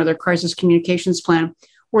plan, or their crisis communications plan,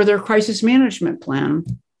 or their crisis management plan,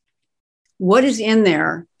 what is in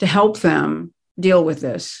there to help them deal with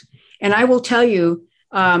this? And I will tell you,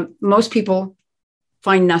 most people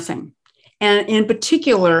find nothing. And in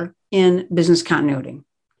particular, in business continuity.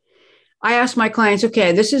 I ask my clients,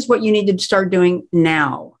 okay, this is what you need to start doing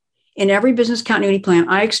now. In every business continuity plan,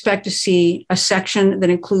 I expect to see a section that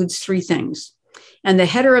includes 3 things. And the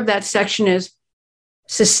header of that section is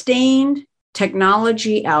sustained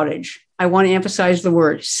technology outage. I want to emphasize the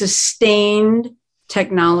word sustained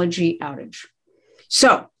technology outage.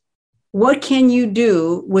 So what can you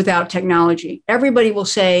do without technology? Everybody will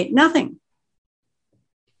say nothing.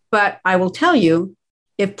 But I will tell you,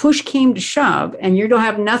 if push came to shove and you don't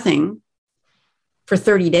have nothing for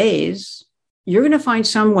 30 days, you're going to find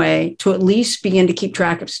some way to at least begin to keep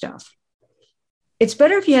track of stuff. It's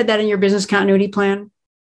better if you had that in your business continuity plan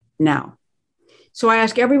now. So I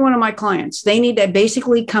ask every one of my clients, they need to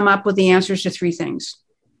basically come up with the answers to 3 things.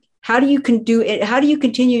 How do you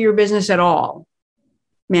continue your business at all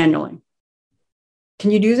manually?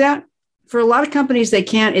 Can you do that? For a lot of companies, they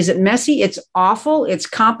can't. Is it messy? It's awful. It's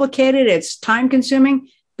complicated. It's time consuming,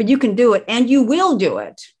 but you can do it and you will do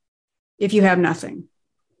it if you have nothing.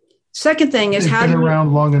 Second thing is how do you... They've been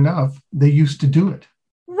around long enough. They used to do it.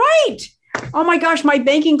 Right. Oh my gosh, my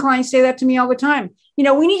banking clients say that to me all the time.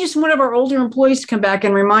 We need just one of our older employees to come back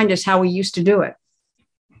and remind us how we used to do it.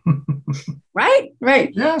 Right.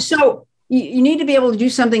 Yeah. So you need to be able to do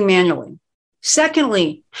something manually.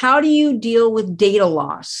 Secondly, how do you deal with data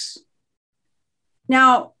loss?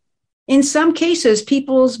 Now, in some cases,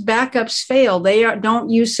 people's backups fail. They don't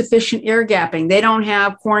use sufficient air gapping. They don't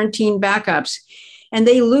have quarantine backups, and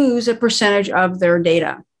they lose a percentage of their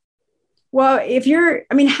data. Well,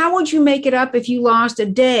 how would you make it up if you lost a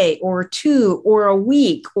day or two or a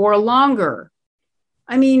week or longer?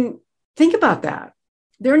 Think about that.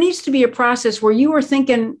 There needs to be a process where you are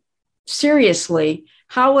thinking seriously,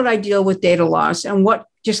 how would I deal with data loss and what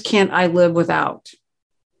just can't I live without?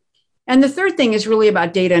 And the third thing is really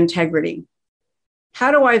about data integrity.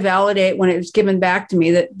 How do I validate when it's given back to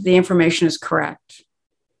me that the information is correct?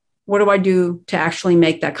 What do I do to actually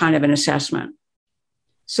make that kind of an assessment?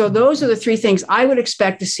 So those are the three things I would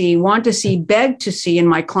expect to see, want to see, beg to see in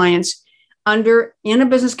my clients in a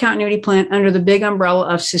business continuity plan under the big umbrella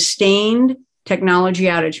of sustained technology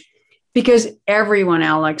outage. Because everyone,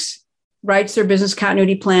 Alex, writes their business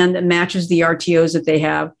continuity plan that matches the RTOs that they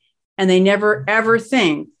have, and they never, ever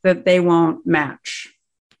think that they won't match,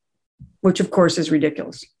 which, of course, is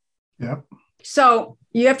ridiculous. Yep. So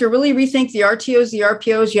you have to really rethink the RTOs, the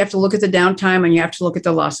RPOs. You have to look at the downtime, and you have to look at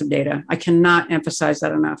the loss of data. I cannot emphasize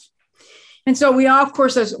that enough. And so we all, of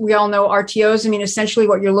course, as we all know, RTOs, essentially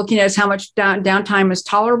what you're looking at is how much downtime is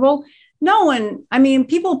tolerable.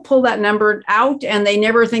 People pull that number out and they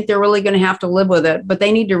never think they're really going to have to live with it, but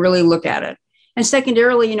they need to really look at it. And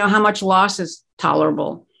secondarily, how much loss is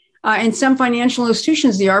tolerable. In some financial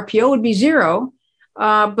institutions, the RPO would be zero,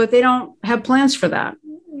 but they don't have plans for that.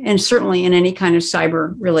 And certainly in any kind of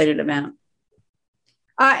cyber related event.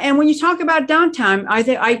 And when you talk about downtime,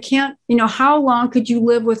 I can't, how long could you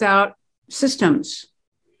live without systems?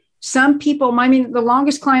 Some people, the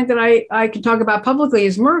longest client that I can talk about publicly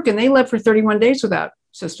is Merck, and they lived for 31 days without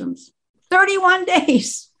systems. 31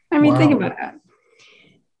 days. Wow. Think about that.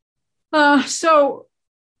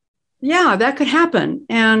 Yeah, that could happen.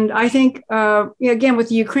 And I think, again, with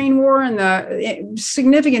the Ukraine war and the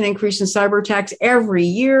significant increase in cyber attacks every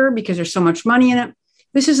year because there's so much money in it,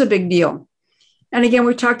 this is a big deal. And again,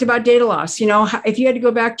 we talked about data loss. If you had to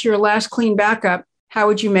go back to your last clean backup, how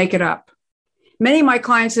would you make it up? Many of my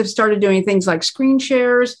clients have started doing things like screen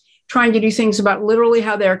shares, trying to do things about literally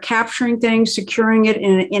how they're capturing things, securing it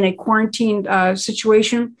in a quarantined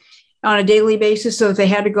situation on a daily basis. So if they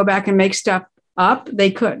had to go back and make stuff up, they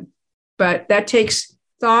could. But that takes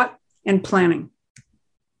thought and planning.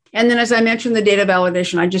 And then, as I mentioned, the data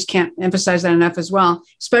validation, I just can't emphasize that enough as well,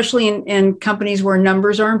 especially in companies where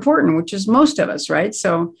numbers are important, which is most of us, right?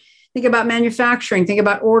 So think about manufacturing, think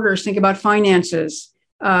about orders, think about finances,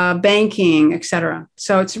 banking, et cetera.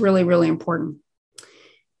 So it's really, really important.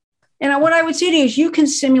 And what I would say to you is you can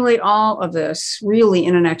simulate all of this really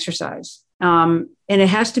in an exercise. And it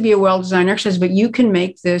has to be a well-designed exercise, but you can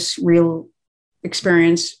make this real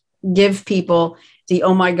experience, give people the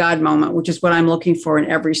oh my God moment, which is what I'm looking for in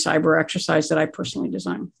every cyber exercise that I personally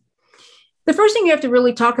design. The first thing you have to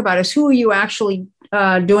really talk about is who are you actually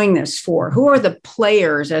doing this for? Who are the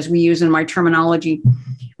players, as we use in my terminology?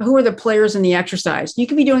 Who are the players in the exercise? You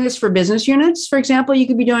could be doing this for business units. For example, you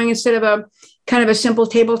could be doing, instead of a kind of a simple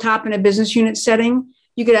tabletop in a business unit setting,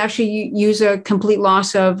 you could actually use a complete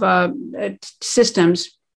loss of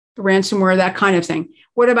systems, ransomware, that kind of thing.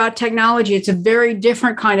 What about technology? It's a very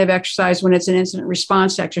different kind of exercise when it's an incident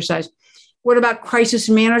response exercise. What about crisis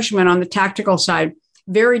management on the tactical side?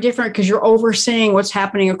 Very different because you're overseeing what's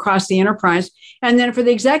happening across the enterprise. And then for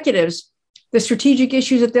the executives, the strategic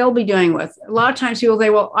issues that they'll be dealing with. A lot of times people say,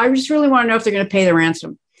 well, I just really want to know if they're going to pay the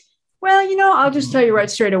ransom. Well, I'll just tell you right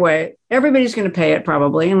straight away, everybody's going to pay it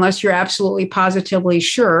probably, unless you're absolutely positively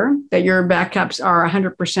sure that your backups are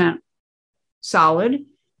 100% solid,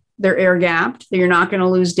 they're air gapped, that you're not going to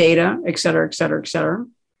lose data, et cetera, et cetera, et cetera.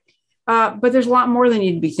 But there's a lot more than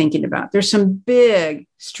you need to be thinking about. There's some big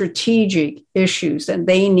strategic issues that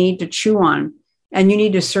they need to chew on, and you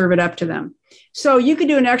need to serve it up to them. So you could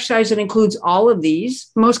do an exercise that includes all of these.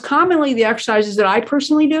 Most commonly, the exercises that I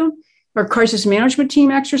personally do are crisis management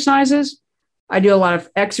team exercises. I do a lot of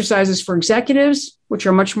exercises for executives, which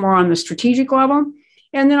are much more on the strategic level.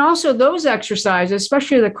 And then also those exercises,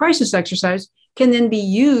 especially the crisis exercise, can then be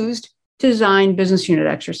used to design business unit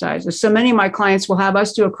exercises. So many of my clients will have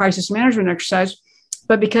us do a crisis management exercise,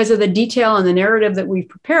 but because of the detail and the narrative that we've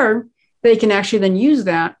prepared, they can actually then use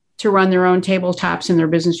that to run their own tabletops in their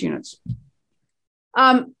business units.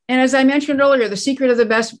 And as I mentioned earlier, the secret of the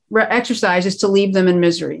best exercise is to leave them in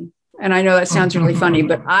misery. And I know that sounds really funny,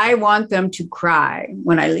 but I want them to cry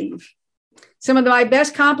when I leave. Some of my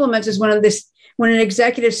best compliments is when an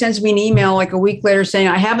executive sends me an email like a week later saying,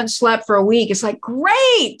 I haven't slept for a week. It's like,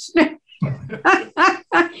 great.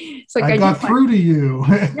 It's like I got through to you.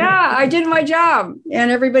 Yeah, I did my job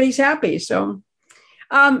and everybody's happy. So,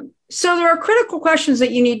 so there are critical questions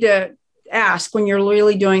that you need to ask when you're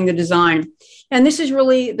really doing the design. And this is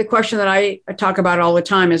really the question that I talk about all the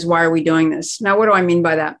time is, why are we doing this? Now, what do I mean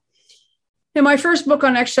by that? In my first book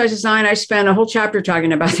on exercise design, I spent a whole chapter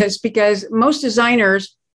talking about this because most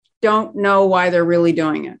designers don't know why they're really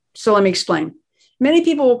doing it. So let me explain. Many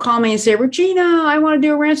people will call me and say, Regina, I want to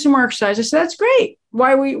do a ransomware exercise. I said, that's great.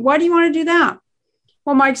 Why do you want to do that?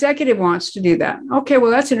 Well, my executive wants to do that. Okay,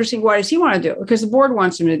 well, that's interesting. Why does he want to do it? Because the board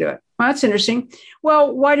wants him to do it. Well, that's interesting.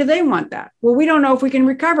 Well, why do they want that? Well, we don't know if we can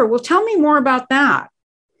recover. Well, tell me more about that.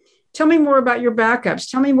 Tell me more about your backups.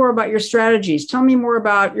 Tell me more about your strategies. Tell me more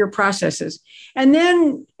about your processes. And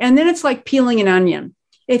then it's like peeling an onion.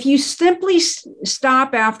 If you simply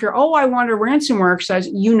stop after, oh, I want a ransomware exercise,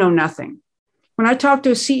 you know nothing. When I talk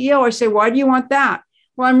to a CEO, I say, why do you want that?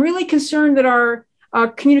 Well, I'm really concerned that our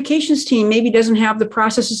communications team maybe doesn't have the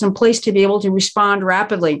processes in place to be able to respond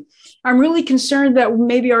rapidly. I'm really concerned that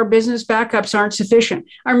maybe our business backups aren't sufficient.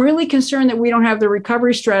 I'm really concerned that we don't have the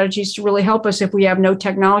recovery strategies to really help us if we have no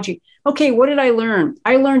technology. Okay, what did I learn?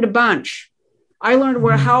 I learned a bunch. I learned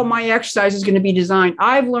how my exercise is going to be designed.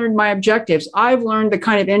 I've learned my objectives. I've learned the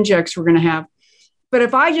kind of injects we're going to have. But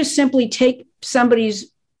if I just simply take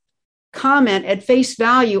somebody's comment at face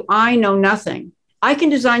value, I know nothing. I can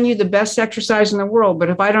design you the best exercise in the world, but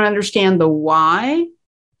if I don't understand the why,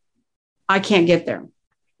 I can't get there.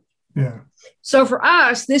 Yeah. So for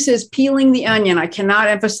us, this is peeling the onion. I cannot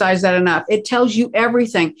emphasize that enough. It tells you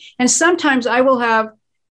everything. And sometimes I will have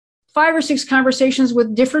 5 or 6 conversations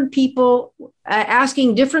with different people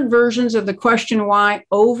asking different versions of the question why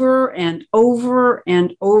over and over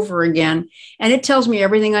and over again. And it tells me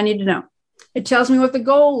everything I need to know. It tells me what the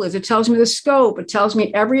goal is. It tells me the scope. It tells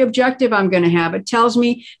me every objective I'm going to have. It tells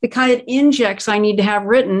me the kind of injects I need to have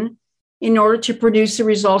written in order to produce the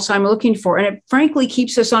results I'm looking for. And it frankly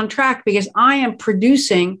keeps us on track because I am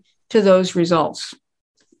producing to those results.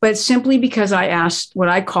 But simply because I asked what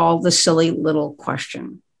I call the silly little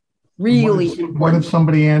question. Really important. What if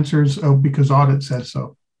somebody answers, oh, because audit said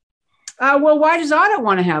so? Well, why does audit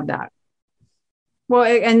want to have that? Well,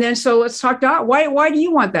 and then so let's talk to why do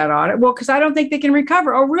you want that audit? Well, because I don't think they can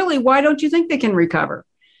recover. Oh, really? Why don't you think they can recover?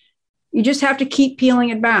 You just have to keep peeling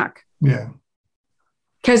it back. Yeah.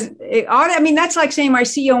 Because audit, I mean, that's like saying my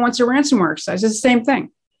CEO wants a ransomware exercise. It's the same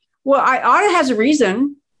thing. Well, audit has a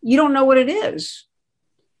reason. You don't know what it is.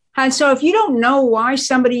 And so if you don't know why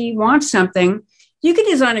somebody wants something, you can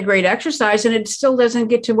design a great exercise and it still doesn't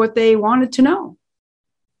get to what they wanted to know.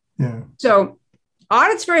 Yeah. So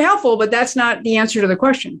audit's very helpful, but that's not the answer to the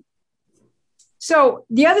question. So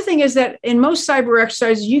the other thing is that in most cyber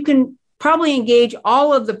exercises, you can probably engage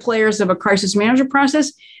all of the players of a crisis management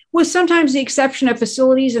process, with sometimes the exception of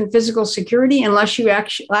facilities and physical security, unless you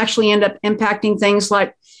actually end up impacting things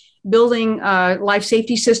like building life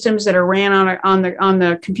safety systems that are ran on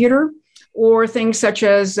the computer, or things such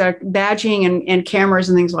as badging and cameras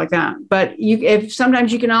and things like that. But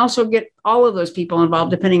sometimes you can also get all of those people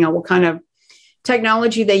involved, depending on what kind of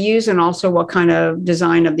technology they use and also what kind of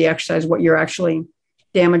design of the exercise, what you're actually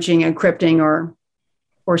damaging, encrypting,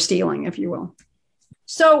 or stealing, if you will.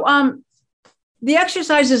 So the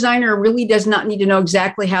exercise designer really does not need to know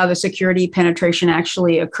exactly how the security penetration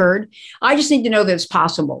actually occurred. I just need to know that it's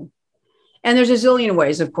possible. And there's a zillion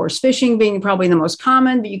ways, of course, phishing being probably the most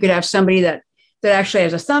common, but you could have somebody that actually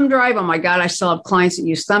has a thumb drive. Oh my God, I still have clients that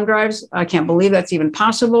use thumb drives. I can't believe that's even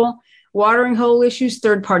possible. Watering hole issues,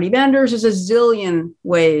 third-party vendors. There's a zillion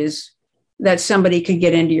ways that somebody could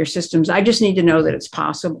get into your systems. I just need to know that it's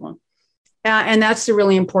possible. And that's the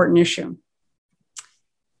really important issue.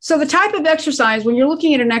 So the type of exercise, when you're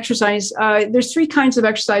looking at an exercise, there's 3 kinds of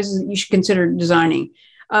exercises that you should consider designing.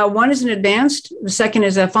 One is an advanced, the second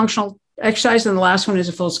is a functional exercise, and the last one is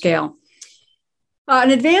a full scale. An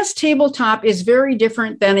advanced tabletop is very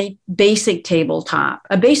different than a basic tabletop.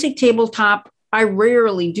 A basic tabletop, I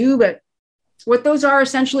rarely do, but what those are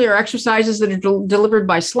essentially are exercises that are delivered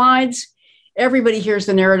by slides. Everybody hears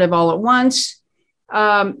the narrative all at once.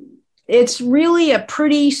 It's really a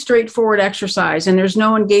pretty straightforward exercise, and there's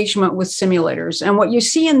no engagement with simulators. And what you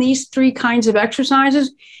see in these 3 kinds of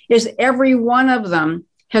exercises is every one of them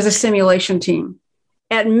has a simulation team.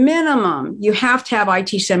 At minimum, you have to have IT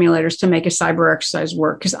simulators to make a cyber exercise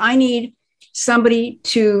work, because I need somebody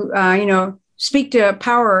to, speak to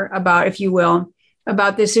power about, if you will,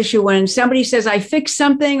 about this issue. When somebody says, I fixed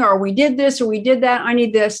something, or we did this, or we did that, I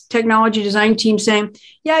need this technology design team saying,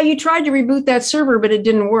 yeah, you tried to reboot that server, but it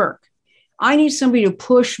didn't work. I need somebody to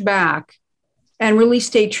push back and really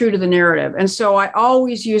stay true to the narrative. And so I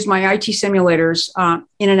always use my IT simulators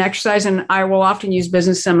in an exercise, and I will often use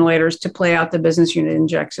business simulators to play out the business unit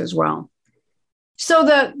injects as well. So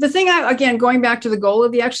the thing, again, going back to the goal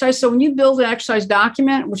of the exercise, so when you build an exercise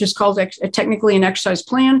document, which is called technically an exercise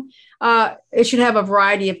plan, it should have a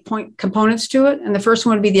variety of components to it. And the first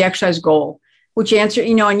one would be the exercise goal, which answer,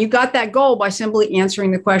 and you got that goal by simply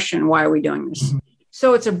answering the question, why are we doing this? Mm-hmm.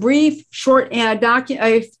 So it's a brief, short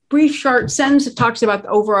short sentence that talks about the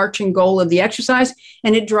overarching goal of the exercise,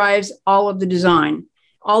 and it drives all of the design.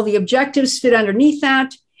 All the objectives fit underneath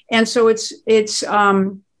that, and so it's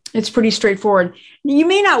pretty straightforward. You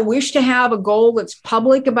may not wish to have a goal that's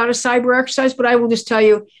public about a cyber exercise, but I will just tell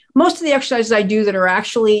you, most of the exercises I do that are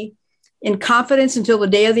actually in confidence until the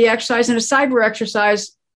day of the exercise, and a cyber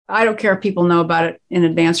exercise, I don't care if people know about it in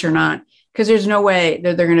advance or not, because there's no way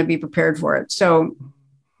that they're going to be prepared for it. So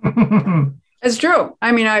it's true.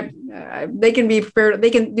 I mean, they can be prepared.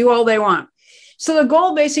 They can do all they want. So the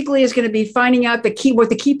goal basically is going to be finding out what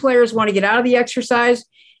the key players want to get out of the exercise.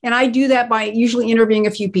 And I do that by usually interviewing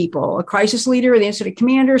a few people, a crisis leader, the incident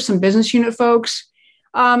commander, some business unit folks.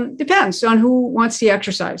 Depends on who wants the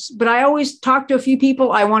exercise. But I always talk to a few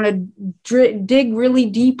people. I want to dig really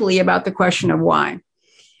deeply about the question of why.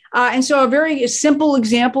 And so a very simple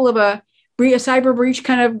example of a cyber breach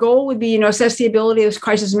kind of goal would be, assess the ability of this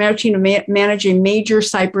crisis management team to manage a major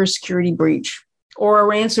cybersecurity breach or a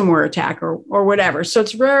ransomware attack or whatever. So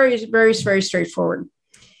it's very, very, very straightforward.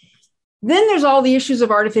 Then there's all the issues of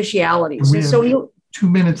artificialities. We have 2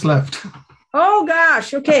 minutes left. Oh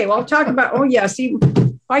gosh. Okay. Well, I'll talk about. Oh yeah. See,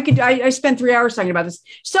 I spent 3 hours talking about this.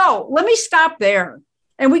 So let me stop there,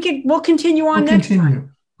 and we'll continue on next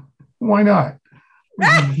time. Why not?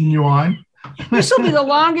 We'll continue on. This will be the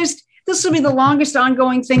longest. This will be the longest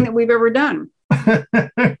ongoing thing that we've ever done. Well,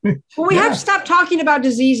 we have to stop talking about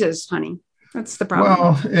diseases, honey. That's the problem.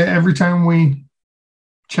 Well, every time we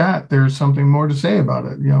chat, there's something more to say about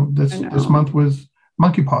it. This month was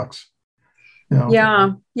monkeypox.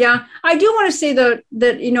 Yeah. I do want to say that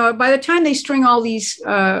by the time they string all these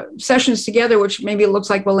sessions together, which maybe it looks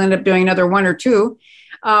like we'll end up doing another 1 or 2,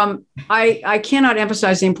 I cannot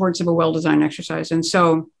emphasize the importance of a well-designed exercise. And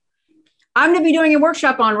so I'm going to be doing a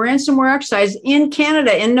workshop on ransomware exercise in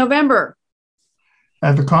Canada in November.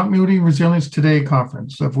 At the Continuity Resilience Today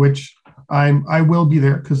conference, of which I will be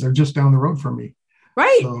there because they're just down the road from me.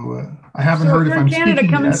 Right. So I haven't heard if I'm in Canada,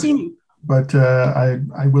 speaking come yet, and see me. But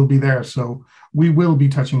I will be there. So we will be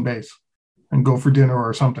touching base and go for dinner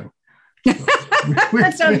or something. So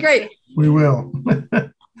that sounds great. We will.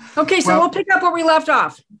 Okay, so we'll pick up where we left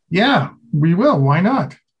off. Yeah, we will. Why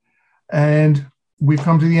not? And we've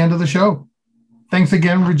come to the end of the show. Thanks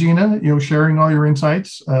again, Regina, sharing all your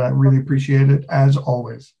insights. Really appreciate it, as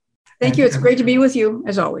always. Thank you. It's great to be with you,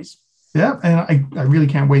 as always. Yeah, and I really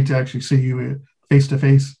can't wait to actually see you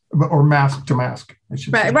face-to-face, or mask-to-mask, I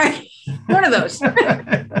should say. Right. One of those.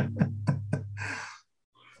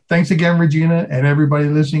 Thanks again, Regina, and everybody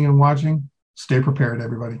listening and watching. Stay prepared,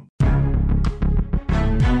 everybody.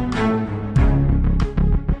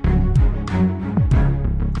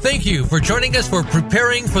 Thank you for joining us for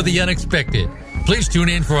Preparing for the Unexpected. Please tune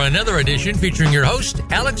in for another edition featuring your host,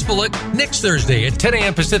 Alex Fullick, next Thursday at 10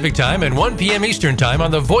 a.m. Pacific Time and 1 p.m. Eastern Time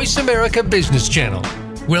on the Voice America Business Channel.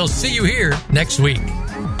 We'll see you here next week.